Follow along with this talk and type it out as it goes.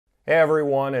Hey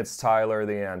everyone, it's Tyler,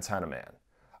 the Antenna Man.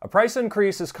 A price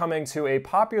increase is coming to a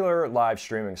popular live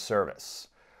streaming service.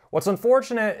 What's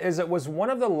unfortunate is it was one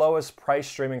of the lowest price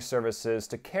streaming services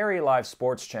to carry live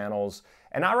sports channels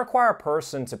and not require a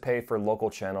person to pay for local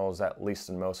channels, at least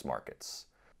in most markets.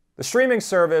 The streaming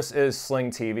service is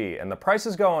Sling TV, and the price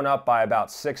is going up by about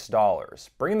 $6,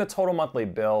 bringing the total monthly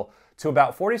bill to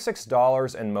about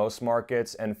 $46 in most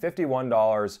markets and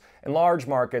 $51 in large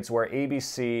markets where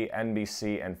ABC,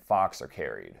 NBC, and Fox are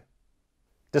carried.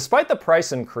 Despite the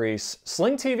price increase,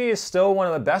 Sling TV is still one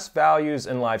of the best values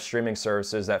in live streaming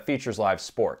services that features live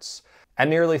sports, at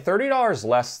nearly $30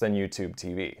 less than YouTube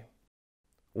TV.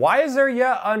 Why is there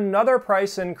yet another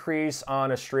price increase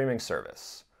on a streaming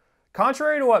service?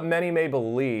 Contrary to what many may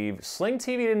believe, Sling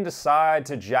TV didn't decide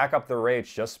to jack up the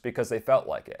rates just because they felt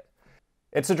like it.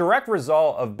 It's a direct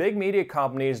result of big media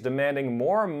companies demanding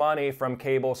more money from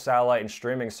cable, satellite, and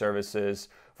streaming services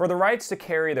for the rights to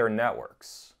carry their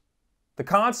networks. The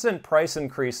constant price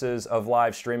increases of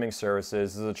live streaming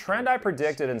services is a trend I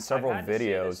predicted in several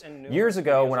videos years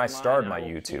ago when I started my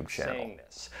YouTube channel.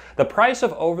 The price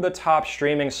of over-the-top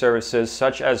streaming services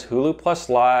such as Hulu Plus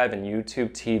Live and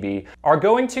YouTube TV are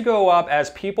going to go up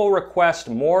as people request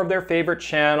more of their favorite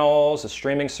channels, the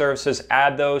streaming services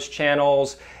add those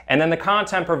channels, and then the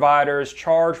content providers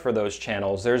charge for those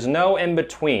channels. There's no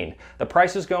in-between. The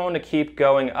price is going to keep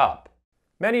going up.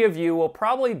 Many of you will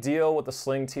probably deal with the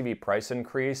Sling TV price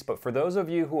increase, but for those of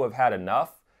you who have had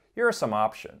enough, here are some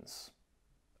options.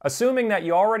 Assuming that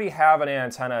you already have an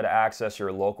antenna to access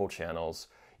your local channels,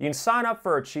 you can sign up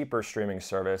for a cheaper streaming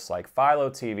service like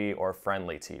Philo TV or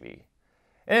Frndly TV.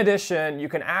 In addition, you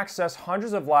can access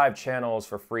hundreds of live channels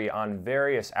for free on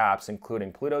various apps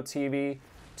including Pluto TV,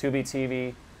 Tubi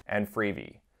TV, and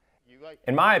Freevee.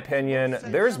 In my opinion,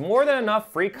 there's more than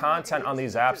enough free content on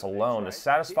these apps alone to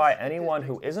satisfy anyone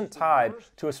who isn't tied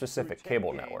to a specific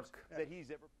cable network.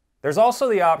 There's also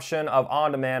the option of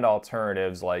on-demand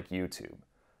alternatives like YouTube.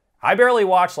 I barely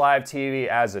watch live TV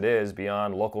as it is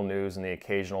beyond local news and the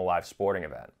occasional live sporting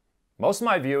event. Most of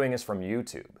my viewing is from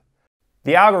YouTube.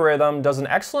 The algorithm does an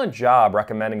excellent job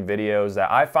recommending videos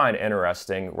that I find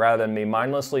interesting rather than me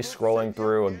mindlessly scrolling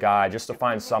through a guide just to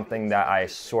find something that I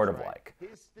sort of like.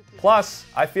 Plus,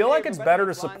 I feel like it's better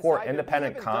to support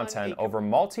independent content over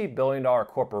multi-billion-dollar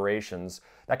corporations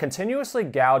that continuously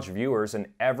gouge viewers in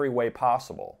every way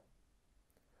possible.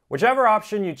 Whichever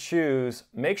option you choose,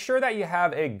 make sure that you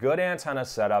have a good antenna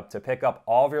setup to pick up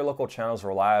all of your local channels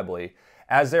reliably,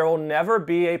 as there will never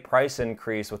be a price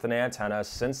increase with an antenna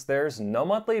since there's no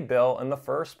monthly bill in the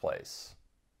first place.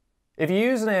 If you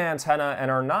use an antenna and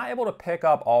are not able to pick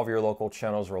up all of your local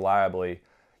channels reliably,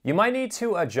 you might need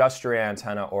to adjust your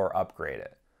antenna or upgrade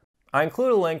it. I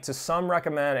include a link to some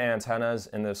recommended antennas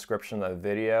in the description of the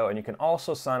video, and you can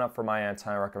also sign up for my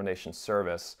antenna recommendation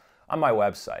service on my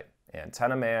website,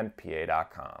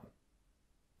 antennamanpa.com.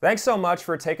 Thanks so much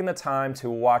for taking the time to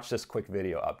watch this quick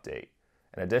video update.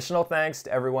 An additional thanks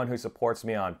to everyone who supports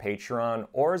me on Patreon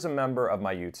or is a member of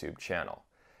my YouTube channel.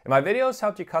 If my videos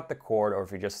helped you cut the cord, or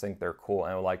if you just think they're cool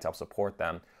and would like to help support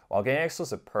them while getting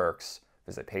exclusive perks,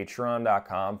 visit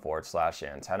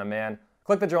patreon.com/antennaman.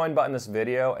 Click the join button in this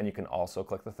video, and you can also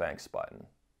click the thanks button.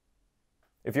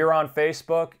 If you're on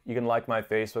Facebook, you can like my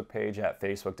Facebook page at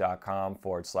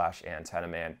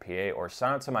facebook.com/antennamanpa or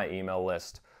sign up to my email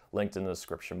list linked in the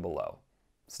description below.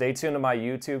 Stay tuned to my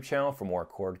YouTube channel for more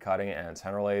cord cutting and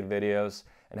antenna related videos,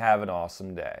 and have an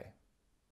awesome day.